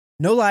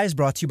No Lie is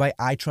brought to you by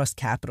iTrust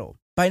Capital.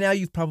 By now,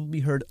 you've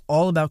probably heard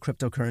all about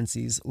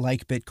cryptocurrencies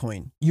like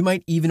Bitcoin. You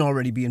might even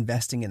already be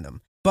investing in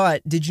them.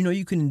 But did you know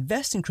you can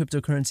invest in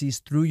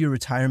cryptocurrencies through your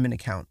retirement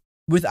account?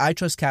 With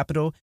iTrust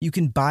Capital, you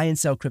can buy and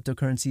sell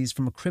cryptocurrencies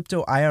from a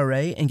crypto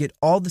IRA and get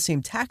all the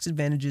same tax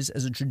advantages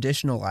as a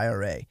traditional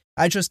IRA.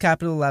 iTrust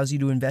Capital allows you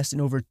to invest in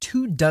over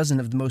 24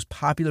 of the most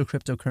popular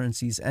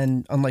cryptocurrencies,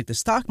 and unlike the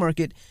stock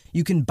market,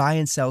 you can buy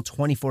and sell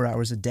 24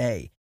 hours a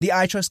day. The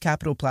iTrust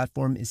Capital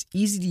platform is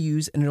easy to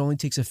use, and it only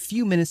takes a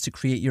few minutes to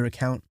create your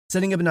account.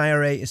 Setting up an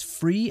IRA is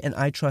free, and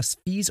iTrust's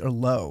fees are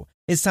low.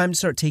 It's time to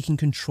start taking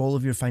control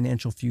of your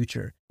financial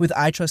future. With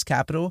iTrust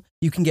Capital,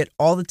 you can get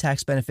all the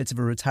tax benefits of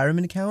a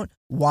retirement account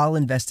while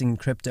investing in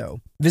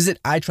crypto.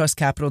 Visit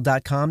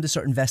itrustcapital.com to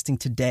start investing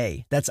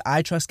today. That's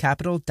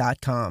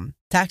itrustcapital.com.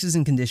 Taxes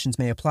and conditions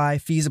may apply.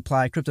 Fees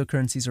apply.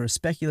 Cryptocurrencies are a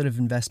speculative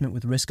investment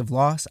with risk of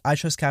loss.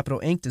 iTrust Capital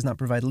Inc. does not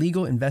provide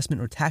legal,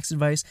 investment, or tax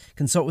advice.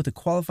 Consult with a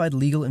qualified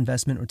legal,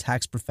 investment, or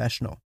tax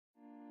professional.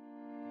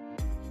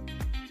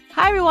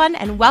 Hi, everyone,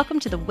 and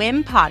welcome to the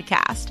WIM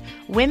podcast.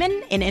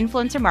 Women in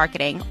Influencer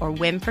Marketing, or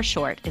WIM for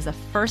short, is a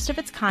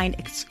first-of-its-kind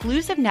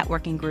exclusive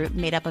networking group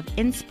made up of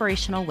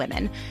inspirational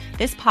women.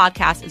 This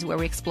podcast is where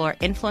we explore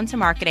influencer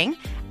marketing,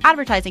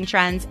 advertising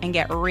trends, and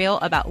get real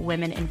about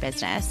women in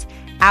business.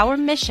 Our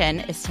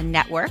mission is to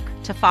network,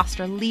 to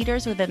foster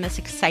leaders within this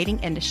exciting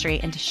industry,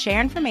 and to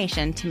share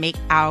information to make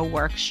our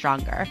work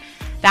stronger.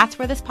 That's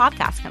where this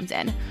podcast comes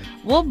in.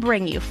 We'll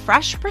bring you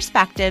fresh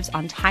perspectives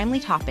on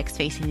timely topics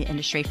facing the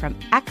industry from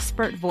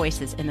expert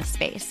voices in the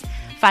space.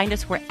 Find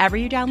us wherever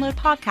you download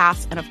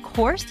podcasts, and of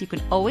course, you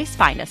can always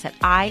find us at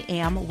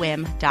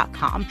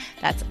iamwim.com.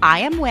 That's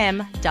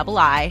iamwim.com.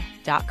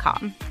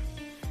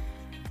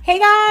 Hey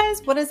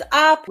guys, what is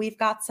up? We've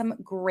got some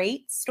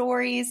great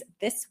stories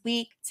this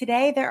week.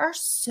 Today, there are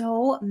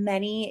so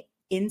many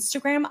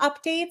Instagram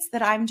updates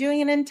that I'm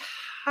doing an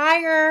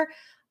entire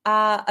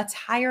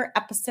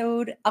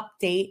episode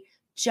update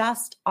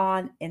just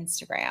on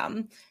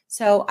Instagram.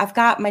 So I've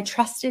got my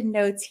trusted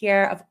notes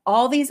here of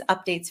all these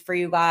updates for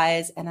you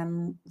guys, and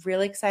I'm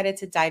really excited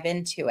to dive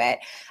into it.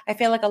 I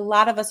feel like a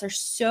lot of us are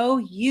so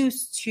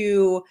used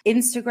to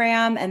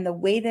Instagram and the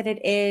way that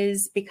it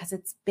is because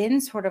it's been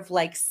sort of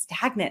like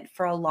stagnant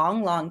for a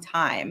long, long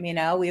time. You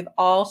know, we've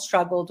all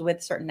struggled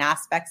with certain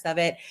aspects of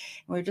it,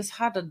 and we've just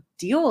had to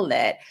deal with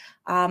it.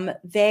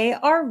 They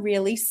are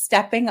really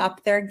stepping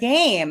up their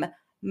game.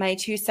 My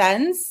 2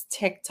 cents,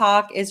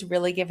 TikTok is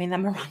really giving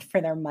them a run for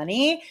their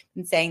money. I've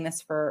been saying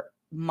this for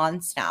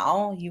months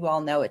now. You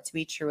all know it to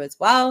be true as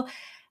well.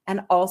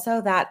 And also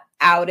that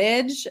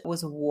outage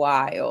was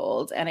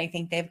wild. And I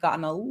think they've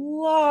gotten a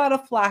lot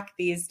of flack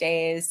these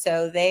days.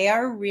 So they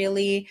are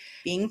really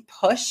being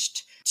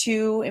pushed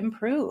to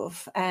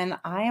improve. And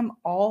I am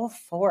all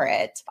for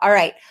it. All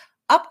right.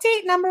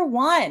 Update number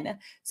 1.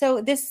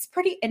 So this is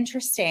pretty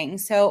interesting.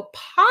 So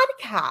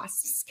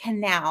podcasts can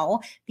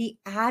now be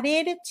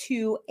added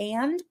to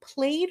and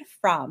played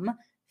from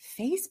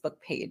Facebook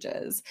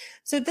pages.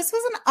 So this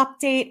was an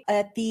update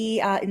at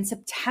in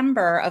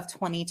September of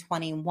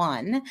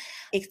 2021.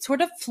 It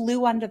sort of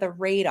flew under the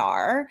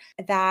radar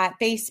that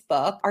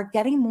Facebook are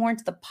getting more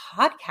into the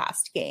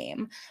podcast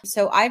game.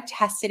 So I've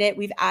tested it.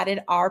 We've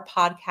added our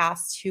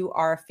podcast to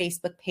our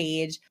Facebook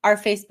page. Our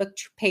Facebook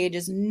page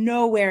is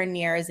nowhere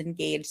near as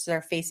engaged as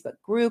our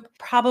Facebook group.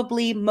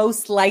 Probably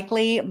most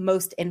likely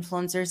most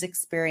influencers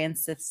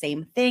experience the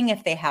same thing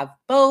if they have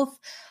both.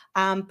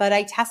 But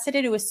I tested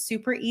it. It was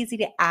super easy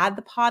to add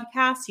the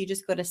podcast. You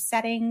just go to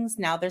settings.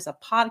 Now there's a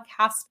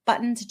podcast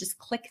button to just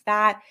click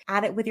that,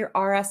 add it with your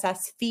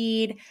RSS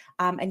feed,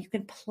 and you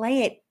can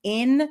play it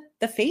in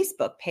the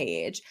Facebook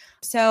page.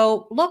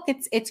 So look,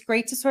 it's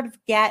great to sort of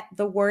get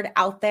the word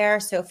out there.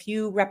 So if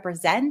you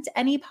represent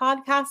any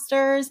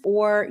podcasters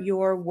or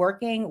you're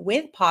working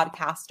with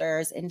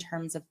podcasters in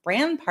terms of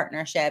brand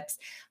partnerships,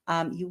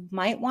 you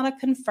might want to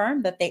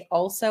confirm that they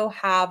also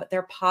have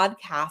their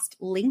podcast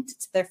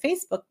linked to their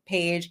Facebook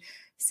page,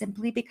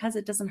 simply because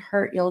it doesn't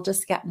hurt. You'll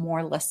just get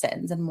more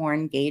listens and more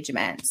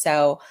engagement.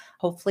 So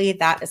hopefully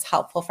that is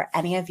helpful for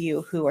any of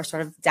you who are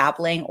sort of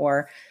dabbling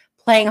or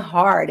playing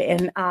hard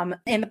in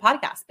the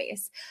podcast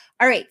space.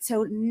 All right,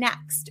 so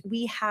next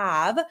we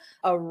have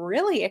a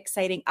really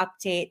exciting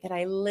update that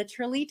I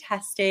literally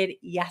tested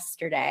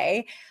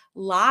yesterday.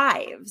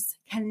 Lives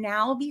can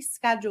now be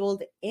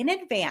scheduled in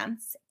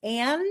advance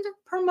and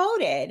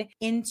promoted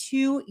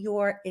into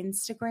your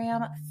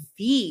Instagram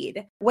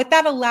feed. What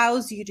that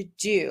allows you to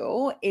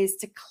do is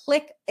to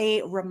click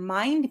a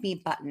remind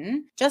me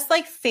button, just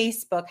like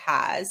Facebook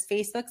has.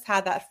 Facebook's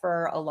had that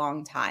for a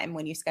long time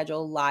when you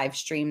schedule live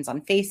streams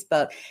on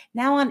Facebook.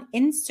 Now on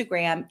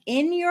Instagram,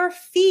 in your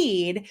feed,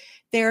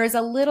 there is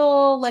a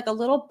little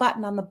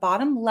button on the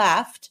bottom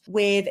left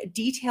with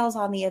details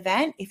on the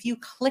event. If you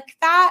click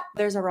that,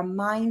 there's a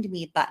remind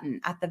me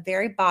button at the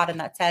very bottom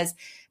that says,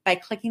 by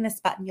clicking this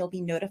button, you'll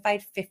be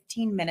notified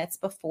 15 minutes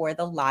before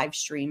the live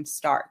stream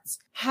starts.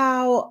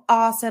 How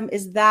awesome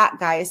is that,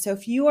 guys? So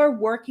if you are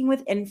working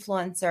with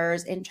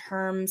influencers in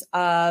terms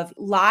of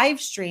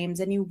live streams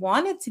and you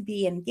want it to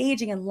be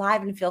engaging and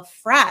live and feel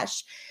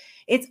fresh,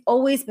 it's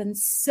always been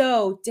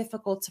so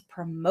difficult to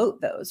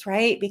promote those,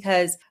 right?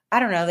 Because I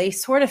don't know, they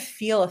sort of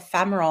feel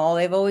ephemeral.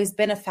 They've always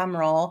been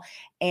ephemeral.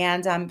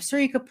 And I'm sure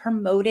you could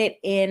promote it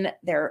in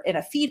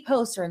a feed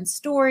post or in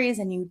stories,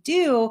 and you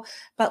do,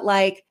 but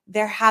like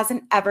there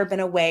hasn't ever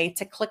been a way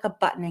to click a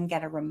button and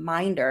get a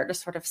reminder to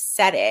sort of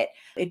set it.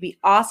 It'd be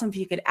awesome if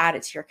you could add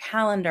it to your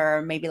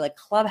calendar, maybe like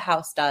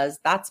Clubhouse does.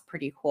 That's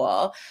pretty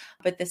cool.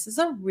 But this is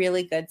a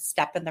really good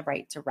step in the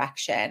right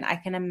direction. I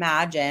can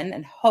imagine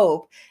and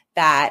hope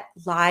that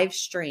live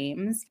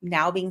streams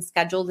now being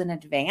scheduled in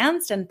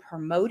advance and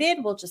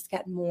promoted will just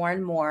get more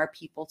and more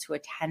people to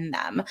attend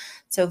them.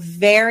 So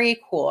very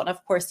cool. And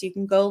of course, you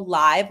can go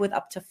live with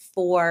up to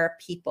 4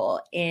 people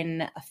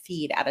in a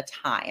feed at a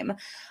time.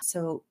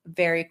 So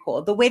very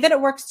cool. The way that it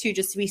works too,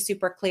 just to be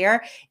super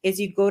clear, is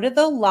you go to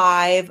the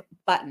live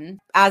button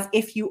as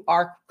if you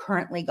are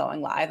currently going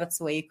live. That's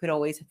the way you could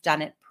always have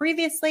done it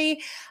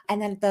previously.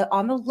 And then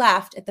on the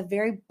left at the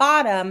very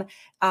bottom,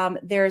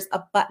 there's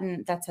a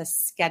button that says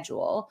schedule.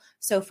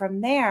 So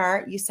from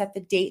there, you set the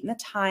date and the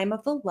time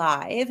of the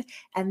live,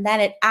 and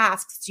then it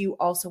asks, do you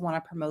also want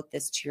to promote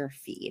this to your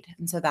feed?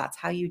 And so that's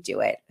how you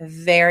do it.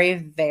 Very,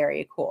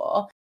 very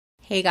cool.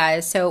 Hey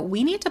guys, so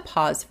we need to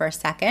pause for a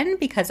second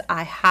because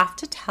I have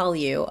to tell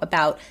you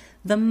about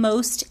the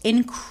most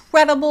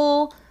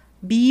incredible,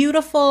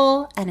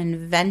 beautiful, and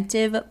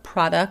inventive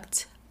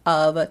product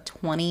of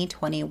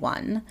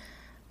 2021.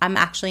 I'm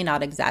actually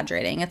not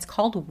exaggerating. It's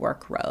called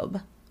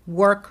Workrobe.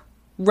 Workrobe,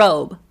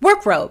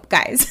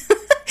 guys.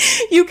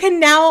 You can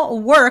now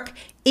work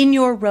in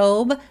your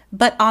robe,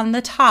 but on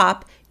the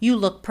top, you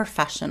look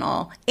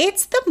professional.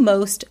 It's the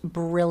most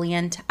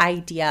brilliant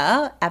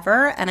idea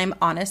ever, and I'm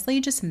honestly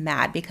just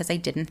mad because I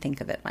didn't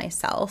think of it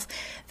myself.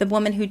 The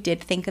woman who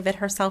did think of it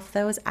herself,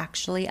 though, is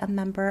actually a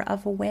member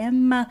of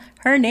WIM.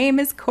 Her name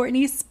is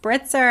Courtney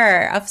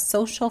Spritzer of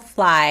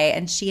Socialfly,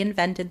 and she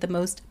invented the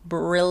most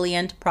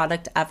brilliant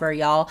product ever,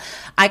 y'all.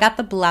 I got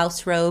the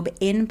blouse robe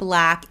in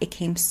black. It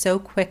came so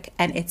quick,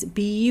 and it's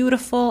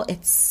beautiful.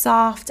 It's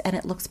soft, and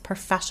it looks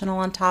professional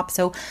on top,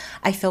 so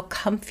I feel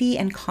comfy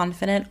and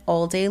confident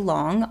all day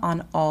long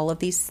on all of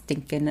these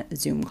stinking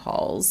Zoom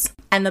calls.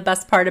 And the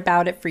best part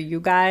about it for you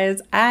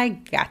guys, I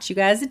got you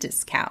guys a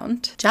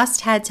discount.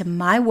 Just head to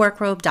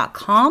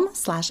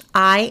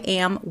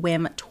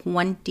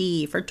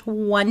myworkrobe.com/IamWim20 for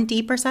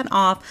 20%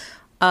 off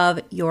of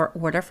your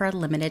order for a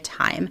limited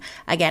time.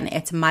 Again,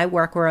 it's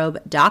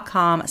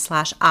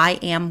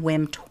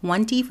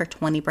myworkrobe.com/IamWim20 for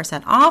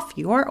 20% off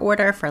your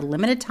order for a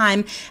limited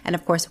time. And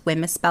of course,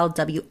 WIM is spelled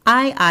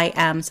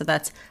WIIM, so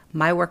that's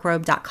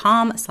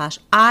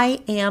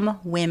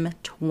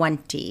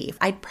myworkrobe.com/IamWim20.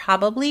 I'd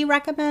probably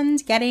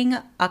recommend getting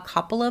a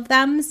couple of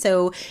them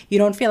so you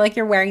don't feel like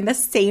you're wearing the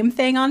same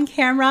thing on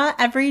camera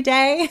every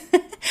day.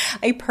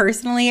 I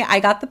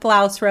got the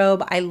blouse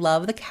robe. I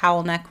love the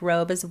cowl neck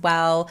robe as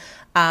well.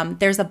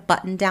 There's a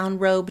button-down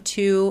robe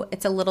too.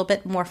 It's a little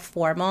bit more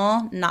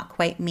formal, not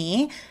quite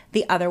me.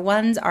 The other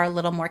ones are a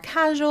little more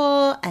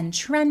casual and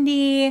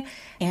trendy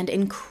and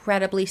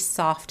incredibly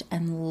soft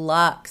and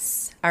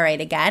luxe. All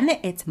right, again,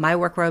 it's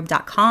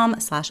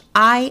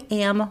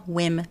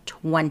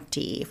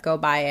myworkrobe.com/IamWim20. Go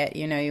buy it.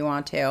 You know you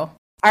want to. All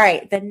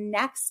right, the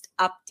next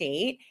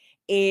update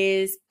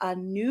is a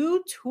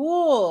new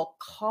tool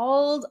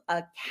called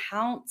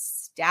Account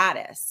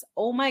Status.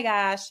 Oh my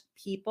gosh,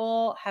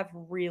 people have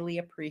really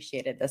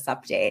appreciated this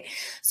update.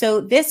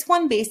 So this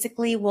one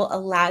basically will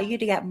allow you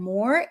to get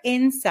more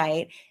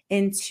insight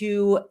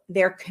into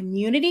their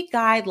community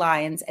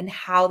guidelines and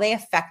how they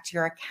affect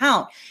your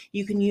account.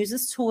 You can use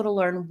this tool to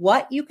learn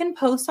what you can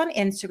post on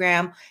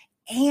Instagram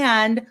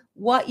and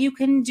what you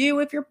can do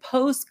if your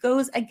post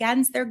goes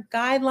against their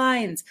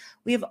guidelines.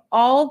 We've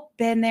all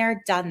been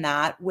there, done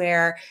that,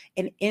 where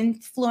an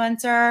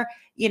influencer,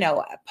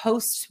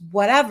 posts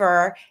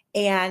whatever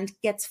and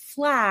gets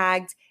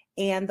flagged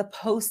and the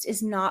post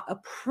is not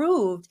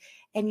approved.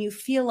 And you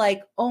feel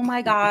like, oh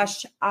my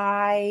gosh,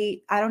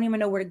 I don't even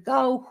know where to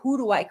go. Who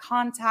do I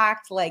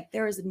contact? Like,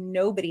 there is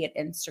nobody at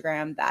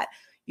Instagram that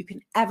you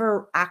can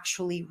ever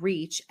actually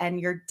reach, and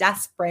you're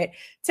desperate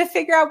to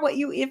figure out what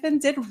you even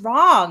did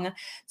wrong.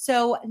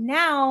 So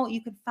now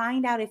you can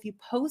find out if you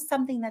post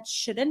something that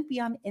shouldn't be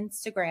on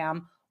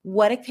Instagram,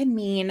 what it can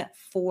mean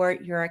for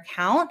your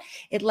account.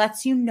 It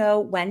lets you know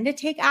when to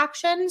take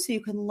action so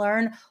you can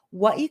learn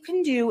what you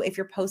can do if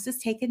your post is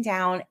taken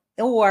down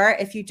or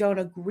if you don't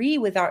agree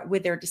with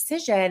their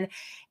decision,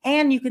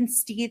 and you can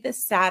see the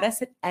status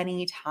at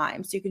any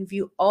time. So you can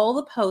view all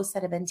the posts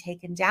that have been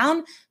taken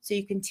down so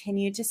you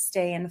continue to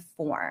stay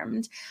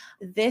informed.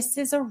 This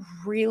is a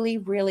really,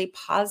 really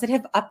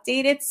positive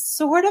update. It's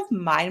sort of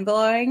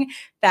mind-blowing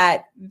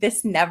that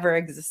this never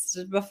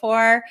existed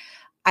before.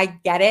 I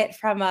get it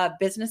from a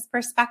business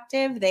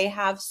perspective. They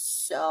have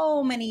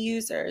so many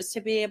users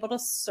to be able to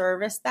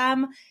service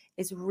them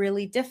is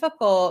really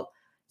difficult.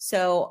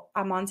 So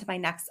I'm on to my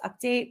next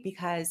update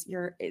because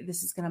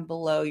this is going to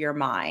blow your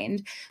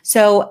mind.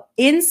 So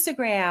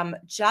Instagram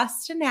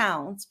just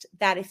announced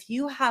that if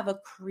you have a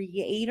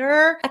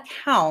creator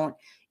account,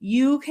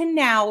 you can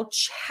now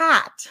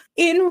chat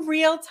in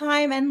real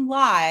time and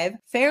live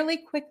fairly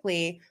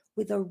quickly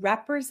with a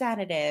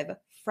representative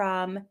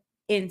from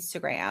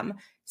Instagram.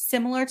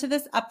 Similar to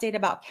this update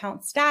about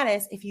account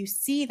status, if you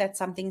see that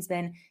something's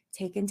been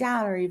taken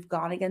down or you've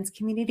gone against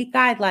community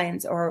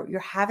guidelines or you're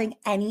having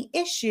any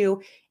issue,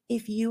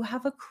 if you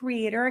have a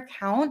creator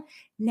account,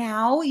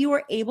 now you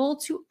are able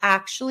to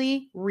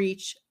actually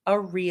reach a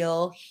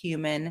real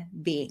human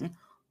being.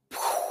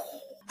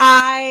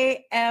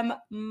 I am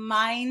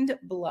mind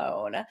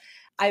blown.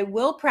 I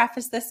will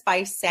preface this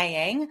by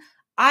saying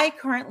I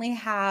currently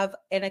have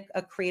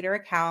a creator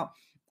account.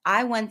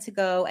 I went to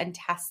go and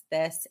test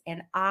this,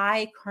 and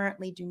I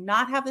currently do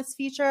not have this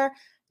feature.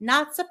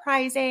 Not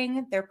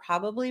surprising. They're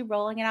probably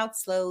rolling it out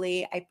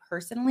slowly. I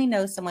personally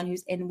know someone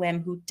who's in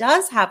WIM who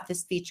does have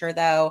this feature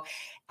though.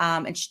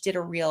 And she did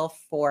a reel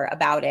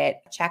about it.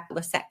 Check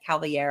Lisette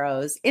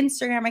Cavaliero's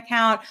Instagram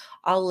account.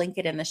 I'll link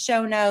it in the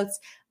show notes.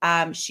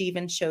 She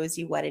even shows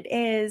you what it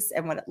is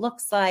and what it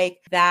looks like.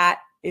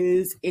 That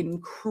is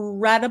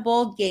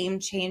incredible game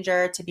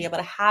changer to be able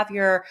to have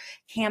your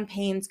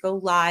campaigns go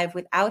live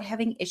without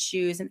having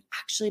issues and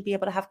actually be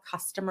able to have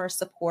customer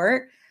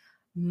support.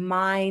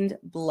 Mind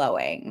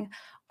blowing.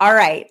 All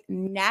right,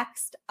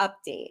 next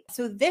update.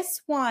 So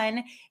this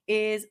one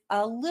is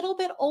a little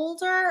bit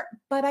older,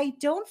 but I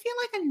don't feel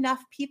like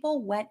enough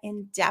people went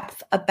in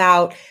depth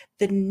about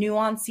the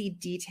nuancy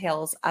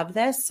details of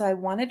this. So I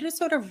wanted to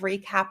sort of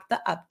recap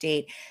the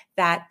update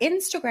that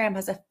Instagram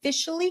has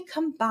officially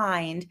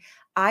combined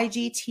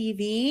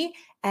IGTV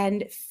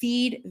and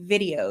feed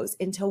videos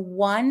into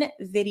one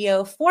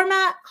video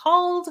format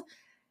called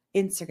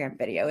Instagram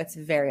video. It's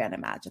very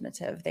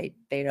unimaginative. They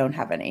don't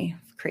have any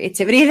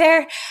creativity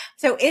there.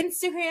 So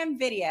Instagram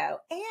video.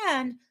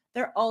 And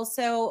they're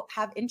also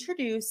have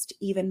introduced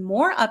even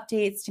more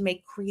updates to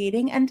make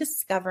creating and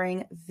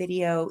discovering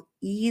video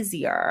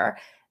easier.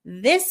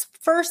 This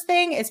first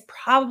thing is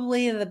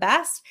probably the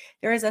best.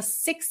 There is a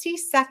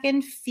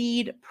 60-second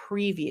feed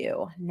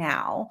preview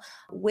now,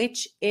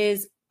 which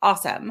is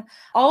awesome.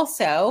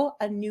 Also,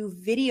 a new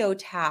video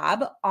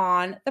tab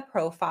on the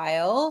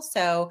profile.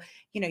 So,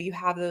 you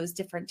have those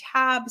different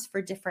tabs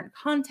for different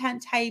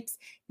content types.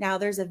 Now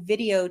there's a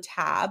video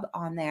tab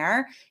on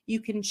there.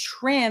 You can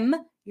trim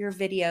your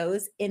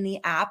videos in the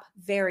app.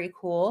 Very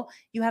cool.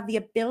 You have the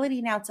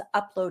ability now to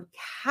upload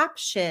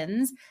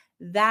captions.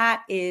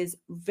 That is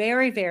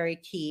very, very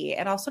key.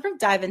 And I'll sort of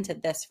dive into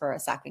this for a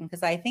second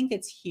because I think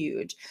it's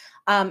huge.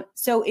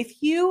 So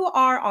if you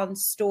are on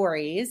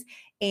stories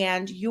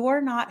and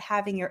you're not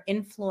having your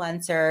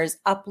influencers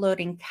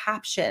uploading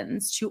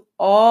captions to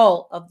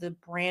all of the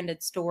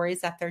branded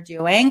stories that they're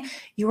doing,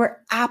 you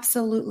are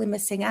absolutely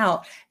missing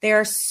out. There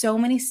are so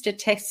many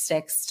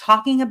statistics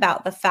talking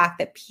about the fact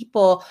that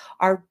people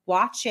are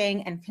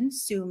watching and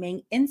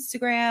consuming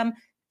Instagram,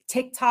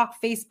 TikTok,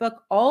 Facebook,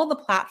 all the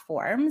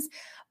platforms,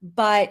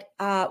 but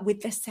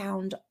with the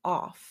sound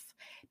off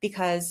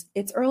because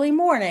it's early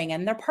morning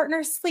and their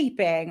partner's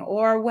sleeping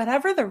or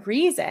whatever the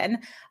reason,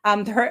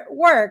 they're at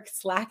work,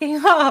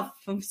 slacking off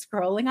from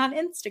scrolling on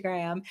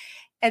Instagram.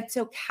 And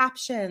so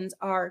captions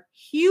are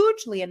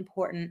hugely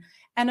important.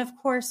 And of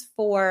course,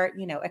 for,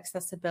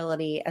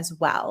 accessibility as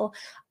well.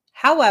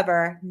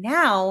 However,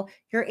 now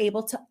you're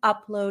able to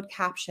upload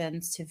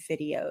captions to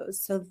videos.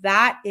 So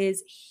that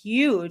is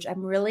huge.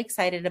 I'm really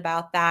excited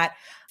about that.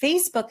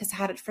 Facebook has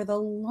had it for the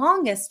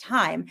longest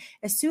time.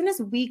 As soon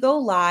as we go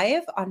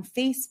live on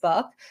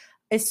Facebook,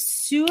 as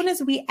soon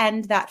as we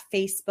end that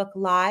Facebook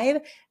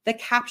Live, the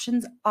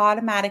captions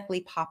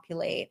automatically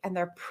populate and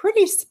they're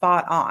pretty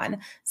spot on.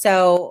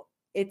 So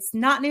it's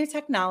not new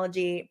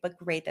technology, but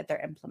great that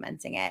they're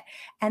implementing it.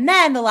 And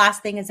then the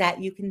last thing is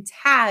that you can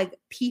tag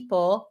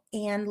people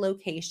and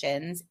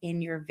locations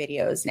in your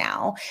videos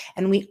now.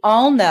 And we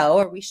all know,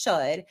 or we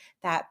should,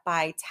 that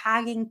by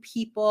tagging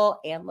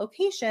people and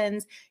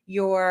locations,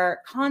 your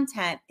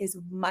content is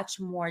much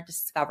more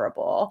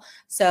discoverable.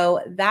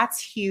 So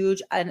that's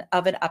huge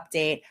of an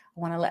update. I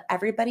want to let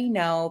everybody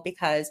know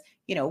because,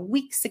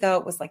 weeks ago,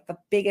 it was like the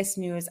biggest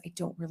news. I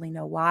don't really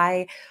know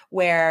why,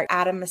 where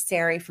Adam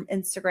Mosseri from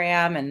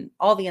Instagram and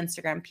all the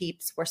Instagram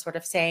peeps were sort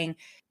of saying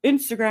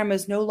Instagram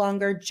is no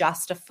longer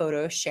just a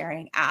photo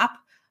sharing app.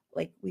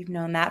 Like we've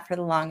known that for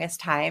the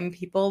longest time.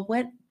 People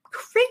went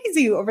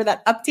crazy over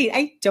that update.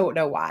 I don't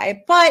know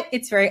why, but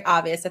it's very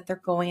obvious that they're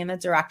going in a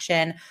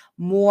direction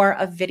more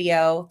of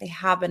video. They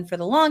have been for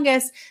the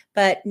longest,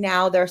 but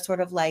now they're sort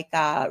of like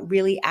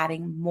really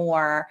adding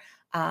more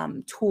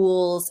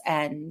tools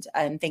and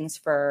things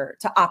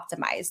to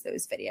optimize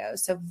those videos.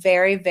 So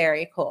very,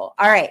 very cool.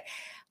 All right.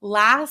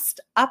 last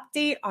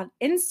update on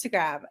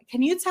Instagram.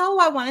 Can you tell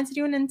I wanted to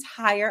do an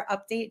entire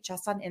update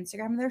just on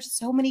Instagram? There's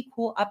so many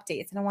cool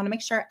updates, and I want to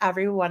make sure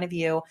every one of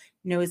you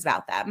knows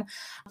about them.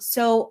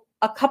 So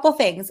a couple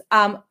things.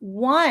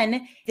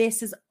 One,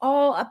 this is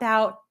all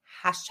about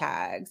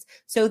hashtags.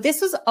 So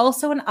this was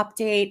also an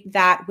update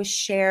that was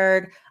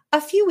shared a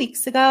few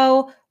weeks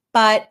ago,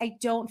 but I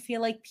don't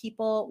feel like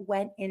people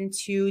went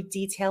into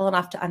detail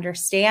enough to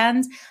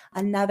understand.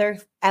 Another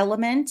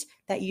element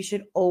that you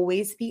should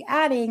always be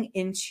adding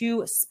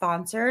into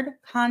sponsored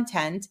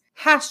content,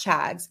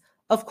 hashtags.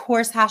 Of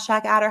course,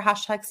 hashtag ad or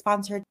hashtag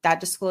sponsored, that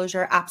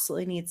disclosure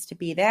absolutely needs to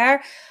be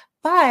there.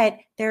 But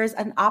there's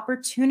an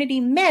opportunity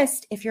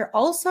missed if you're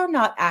also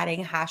not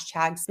adding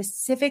hashtags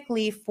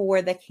specifically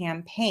for the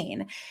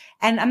campaign.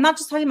 And I'm not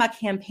just talking about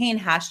campaign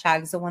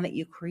hashtags, the one that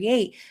you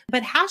create,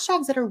 but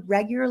hashtags that are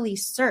regularly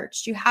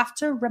searched. You have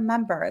to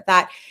remember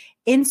that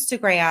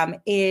Instagram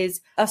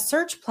is a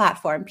search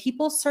platform.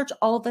 People search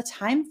all the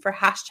time for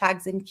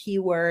hashtags and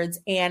keywords,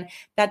 and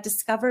that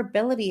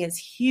discoverability is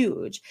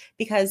huge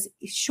because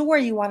sure,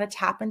 you want to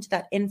tap into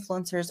that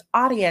influencer's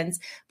audience,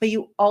 but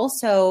you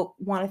also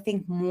want to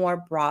think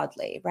more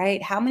broadly,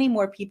 right? How many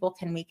more people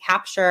can we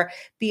capture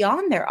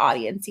beyond their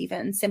audience,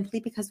 even simply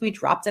because we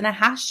dropped in a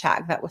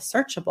hashtag that was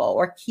searchable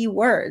or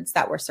keywords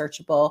that were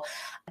searchable?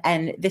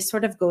 And this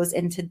sort of goes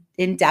into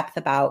in depth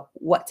about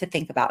what to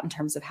think about in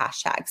terms of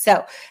hashtags.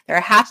 So there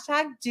are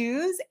hashtag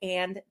do's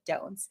and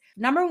don'ts.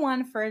 Number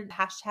one for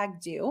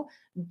hashtag do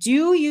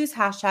use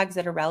hashtags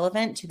that are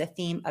relevant to the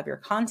theme of your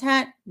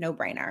content. No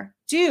brainer.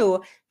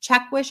 Do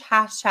check which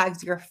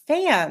hashtags your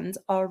fans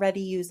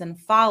already use and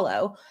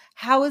follow.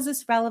 How is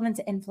this relevant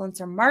to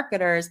influencer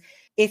marketers?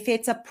 If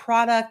it's a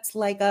product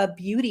like a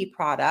beauty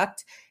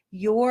product,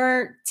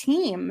 your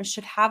team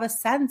should have a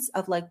sense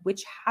of like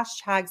which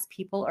hashtags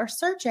people are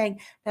searching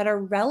that are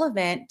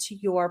relevant to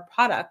your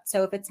product.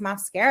 So if it's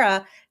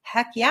mascara,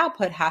 heck yeah,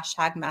 put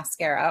hashtag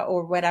mascara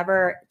or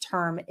whatever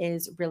term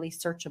is really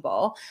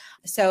searchable.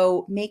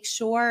 So make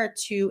sure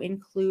to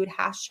include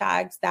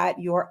hashtags that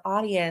your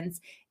audience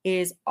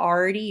is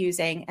already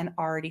using and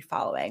already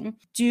following.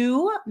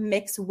 Do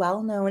mix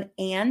well-known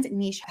and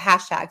niche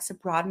hashtags to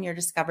broaden your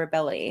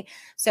discoverability.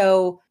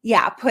 So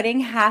yeah,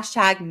 putting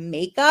hashtag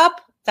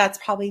makeup, that's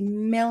probably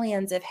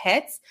millions of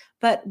hits.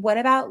 But what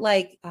about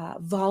like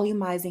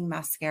volumizing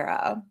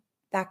mascara?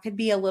 That could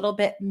be a little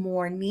bit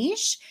more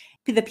niche.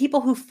 The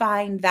people who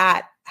find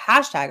that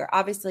hashtag are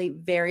obviously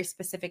very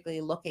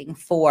specifically looking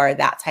for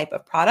that type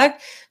of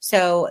product.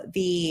 So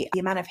the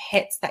amount of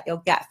hits that you'll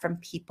get from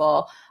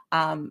people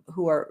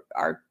who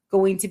are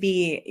going to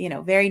be,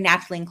 very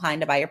naturally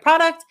inclined to buy your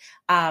product,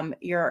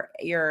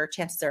 your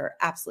chances are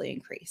absolutely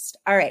increased.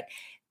 All right.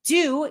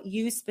 Do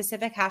use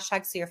specific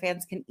hashtags so your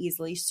fans can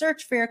easily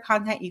search for your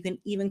content. You can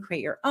even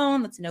create your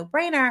own. That's a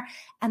no-brainer.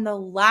 And the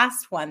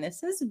last one,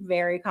 this is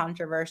very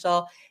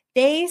controversial.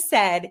 They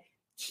said,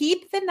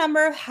 keep the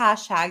number of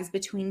hashtags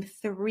between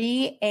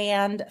 3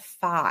 and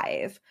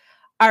 5.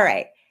 All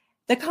right.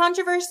 The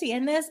controversy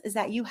in this is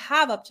that you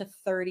have up to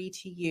 30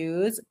 to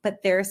use,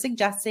 but they're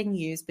suggesting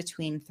use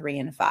between 3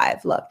 and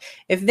 5. Look,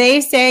 if they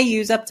say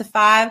use up to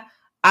 5,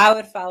 I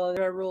would follow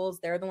their rules.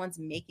 They're the ones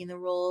making the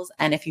rules.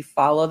 And if you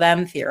follow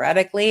them,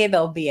 theoretically,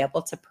 they'll be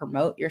able to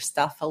promote your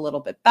stuff a little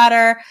bit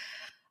better.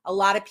 A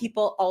lot of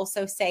people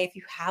also say if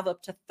you have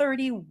up to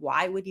 30,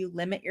 why would you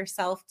limit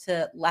yourself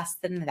to less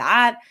than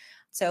that?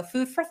 So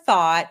food for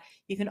thought.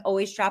 You can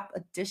always drop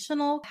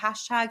additional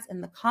hashtags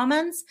in the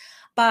comments,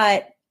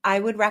 but I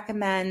would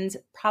recommend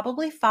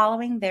probably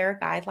following their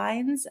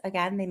guidelines.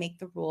 Again, they make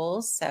the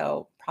rules,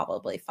 so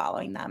probably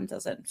following them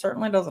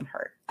certainly doesn't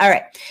hurt. All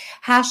right.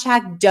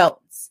 Hashtag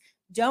don'ts.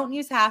 Don't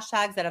use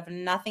hashtags that have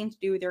nothing to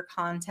do with your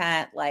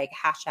content, like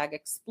hashtag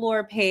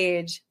explore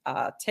page.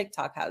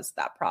 TikTok has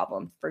that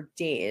problem for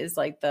days,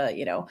 like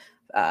the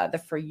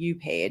For You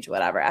page,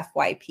 whatever,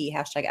 FYP,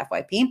 hashtag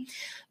FYP.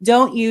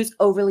 Don't use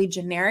overly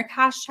generic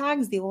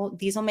hashtags.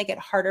 These will make it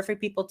harder for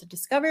people to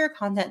discover your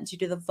content due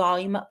to the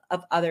volume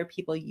of other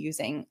people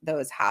using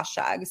those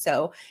hashtags.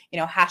 So,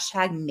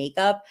 hashtag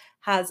makeup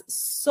has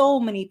so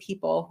many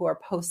people who are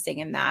posting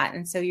in that.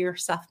 And so your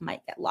stuff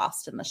might get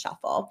lost in the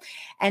shuffle.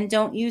 And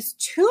don't use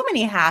too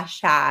many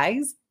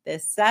hashtags.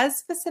 This says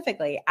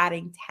specifically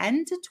adding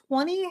 10 to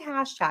 20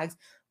 hashtags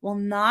will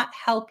not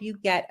help you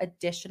get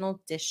additional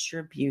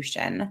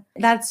distribution.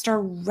 That's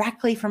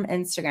directly from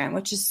Instagram,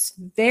 which is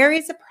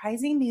very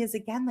surprising because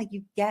again,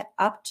 you get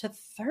up to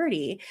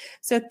 30.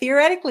 So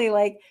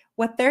theoretically,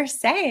 what they're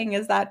saying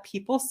is that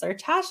people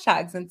search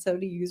hashtags and so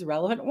to use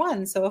relevant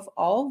ones. So if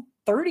all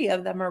 30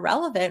 of them are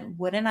relevant,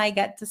 wouldn't I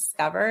get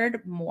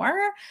discovered more?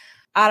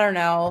 I don't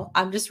know.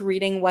 I'm just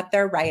reading what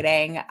they're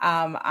writing.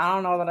 I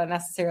don't know that I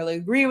necessarily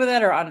agree with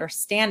it or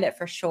understand it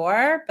for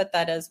sure, but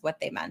that is what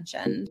they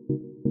mentioned.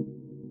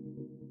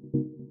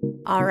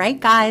 All right,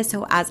 guys.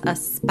 So as a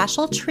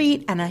special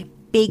treat and a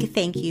big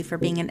thank you for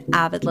being an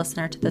avid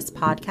listener to this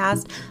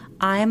podcast,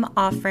 I'm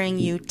offering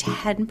you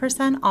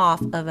 10%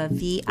 off of a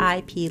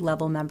VIP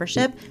level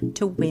membership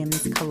to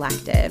WIMS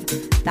Collective.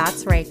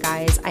 That's right,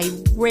 guys. I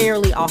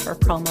rarely offer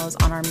promos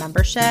on our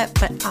membership,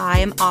 but I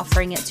am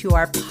offering it to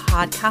our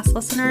podcast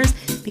listeners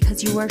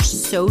because you are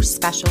so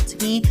special to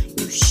me.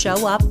 You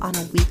show up on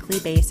a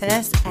weekly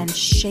basis and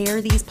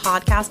share these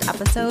podcast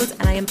episodes,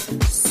 and I am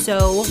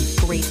so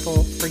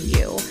grateful for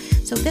you.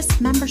 So this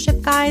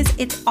membership, guys,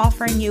 it's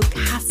offering you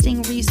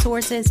casting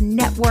resources,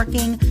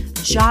 networking,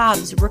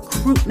 jobs,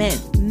 recruitment,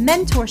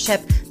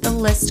 mentorship. The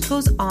list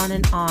goes on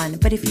and on.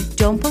 But if you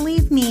don't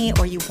believe me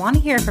or you want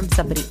to hear from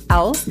somebody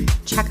else,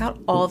 check out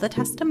all the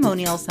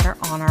testimonials that are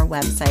on our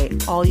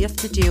website. All you have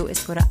to do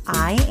is go to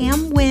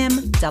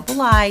IamWim.com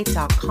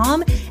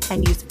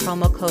and use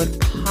promo code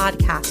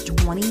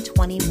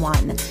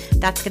podcast2021.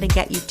 That's going to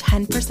get you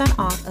 10%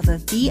 off of a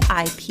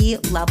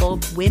VIP level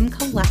WIM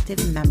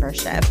Collective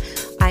membership.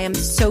 I am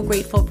so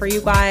grateful for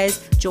you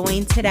guys.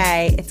 Join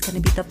today. It's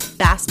going to be the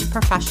best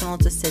professional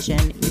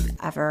decision you've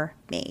ever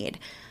made.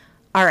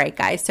 All right,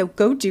 guys, so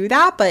go do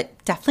that,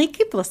 but definitely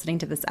keep listening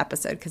to this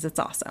episode because it's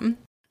awesome.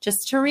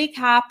 Just to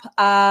recap,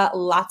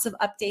 lots of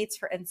updates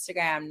for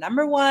Instagram.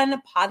 Number one,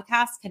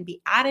 podcasts can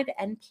be added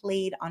and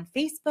played on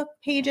Facebook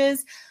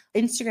pages.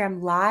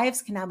 Instagram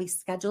Lives can now be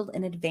scheduled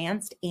in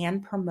advance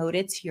and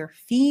promoted to your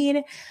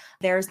feed.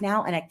 There's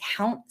now an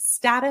account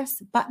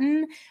status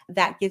button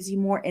that gives you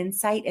more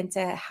insight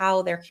into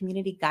how their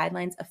community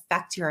guidelines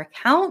affect your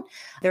account.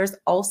 There's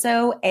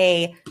also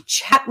a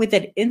chat with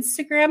an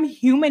Instagram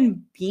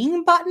human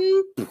being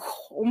button.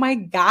 Oh my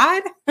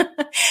God.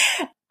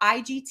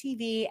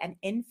 IGTV and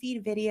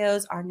in-feed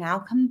videos are now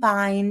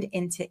combined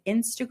into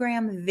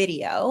Instagram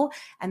video,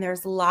 and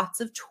there's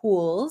lots of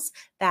tools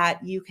that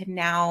you can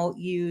now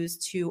use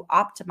to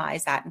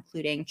optimize that,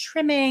 including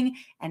trimming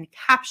and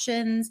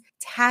captions,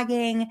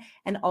 tagging,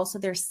 and also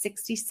there's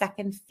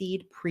 60-second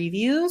feed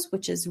previews,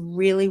 which is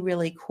really,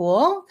 really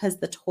cool because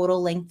the total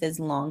length is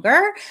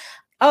longer.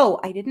 Oh,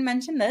 I didn't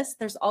mention this.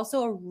 There's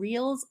also a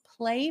Reels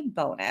Play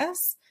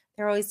bonus.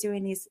 They're always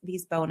doing these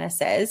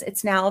bonuses.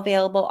 It's now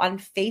available on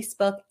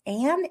Facebook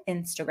and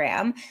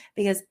Instagram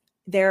because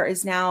there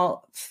is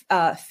now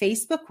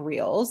Facebook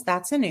Reels.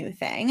 That's a new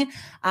thing.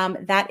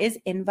 That is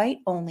invite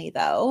only,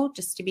 though.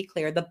 Just to be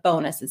clear, the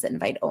bonus is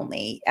invite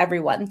only.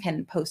 Everyone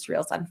can post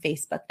Reels on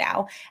Facebook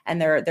now,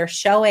 and they're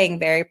showing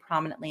very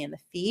prominently in the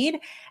feed.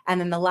 And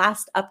then the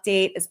last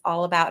update is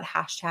all about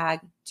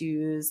hashtag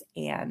do's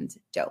and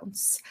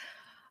don'ts.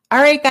 All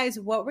right, guys,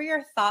 what were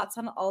your thoughts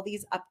on all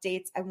these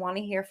updates? I want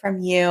to hear from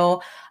you.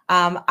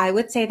 I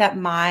would say that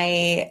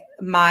I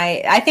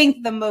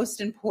think the most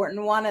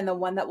important one and the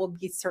one that will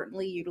be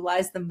certainly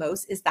utilized the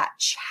most is that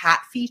chat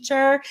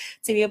feature,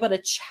 to be able to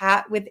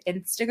chat with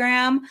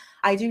Instagram.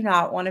 I do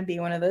not want to be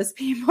one of those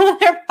people.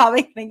 They're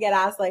probably going to get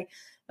asked like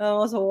the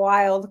most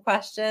wild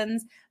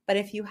questions. But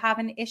if you have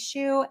an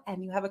issue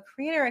and you have a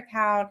creator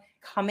account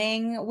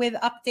coming with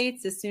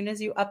updates, as soon as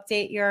you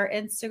update your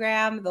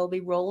Instagram, they'll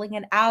be rolling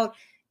it out.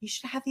 You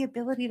should have the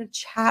ability to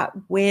chat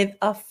with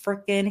a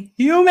freaking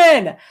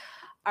human.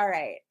 All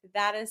right,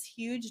 that is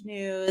huge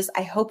news.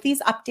 I hope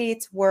these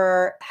updates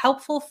were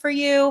helpful for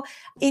you.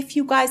 If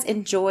you guys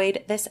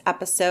enjoyed this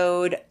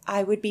episode,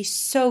 I would be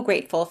so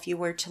grateful if you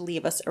were to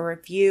leave us a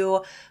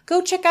review.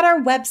 Go check out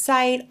our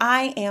website,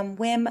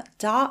 IamWim.com.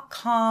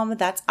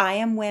 That's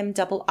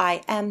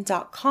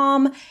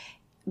IamWim.com.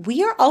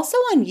 We are also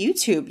on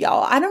YouTube,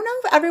 y'all. I don't know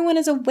if everyone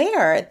is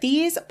aware.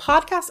 These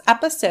podcast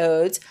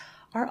episodes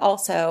are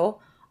also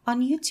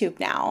on YouTube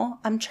now.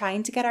 I'm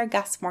trying to get our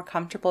guests more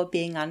comfortable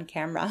being on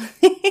camera.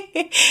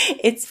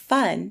 It's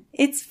fun.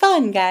 It's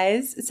fun,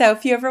 guys. So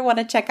if you ever want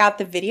to check out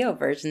the video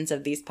versions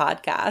of these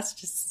podcasts,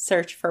 just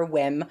search for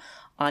WIM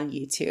on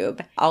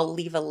YouTube. I'll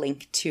leave a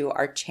link to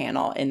our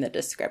channel in the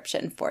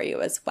description for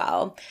you as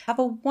well. Have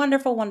a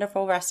wonderful,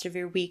 wonderful rest of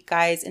your week,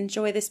 guys.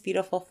 Enjoy this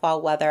beautiful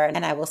fall weather,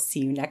 and I will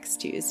see you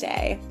next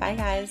Tuesday. Bye,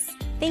 guys.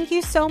 Thank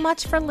you so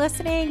much for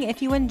listening.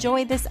 If you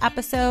enjoyed this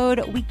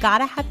episode, we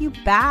gotta have you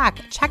back.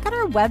 Check out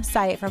our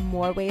website for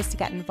more ways to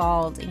get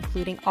involved,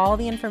 including all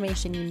the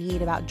information you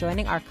need about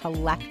joining our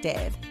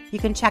collective. You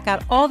can check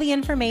out all the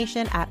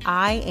information at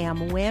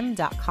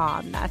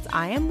IamWim.com. That's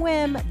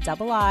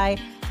IamWim.com.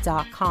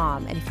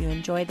 And if you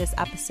enjoyed this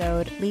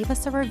episode, leave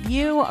us a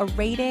review, a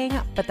rating.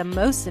 But the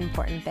most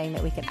important thing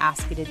that we could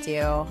ask you to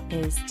do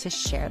is to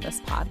share this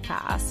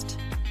podcast.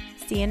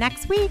 See you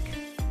next week.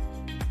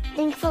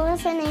 Thanks for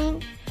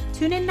listening.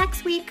 Tune in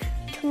next week.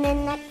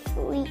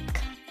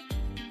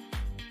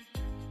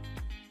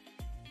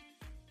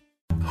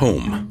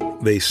 Home.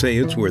 They say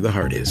it's where the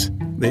heart is.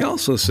 They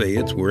also say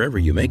it's wherever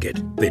you make it.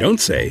 They don't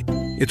say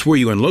it's where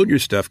you unload your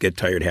stuff, get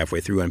tired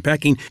halfway through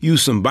unpacking,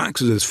 use some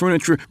boxes as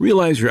furniture,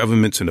 realize your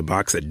oven mitt's in a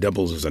box that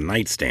doubles as a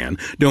nightstand,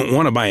 don't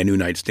want to buy a new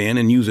nightstand,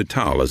 and use a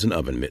towel as an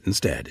oven mitt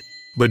instead.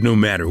 But no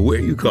matter where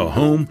you call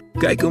home,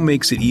 Geico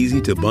makes it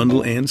easy to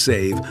bundle and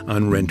save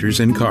on renters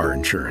and car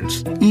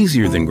insurance.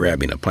 Easier than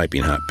grabbing a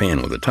piping hot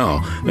pan with a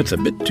towel that's a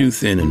bit too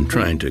thin and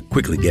trying to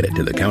quickly get it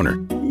to the counter.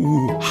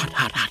 Ooh, hot,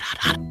 hot, hot, hot,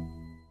 hot.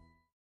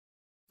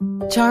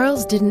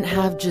 Charles didn't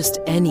have just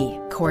any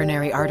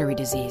coronary artery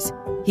disease.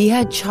 He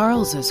had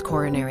Charles's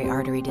coronary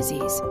artery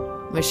disease.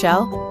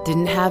 Michelle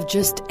didn't have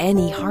just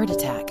any heart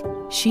attack.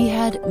 She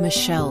had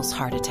Michelle's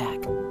heart attack.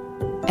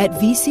 At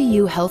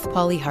VCU Health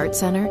Poly Heart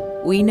Center,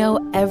 we know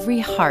every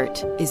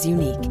heart is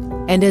unique.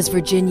 And as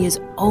Virginia's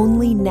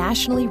only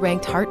nationally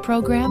ranked heart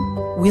program,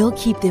 we'll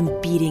keep them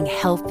beating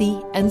healthy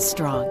and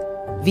strong.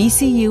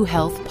 VCU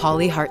Health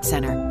Poly Heart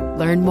Center.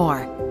 Learn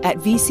more at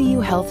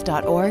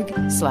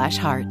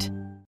vcuhealth.org/heart.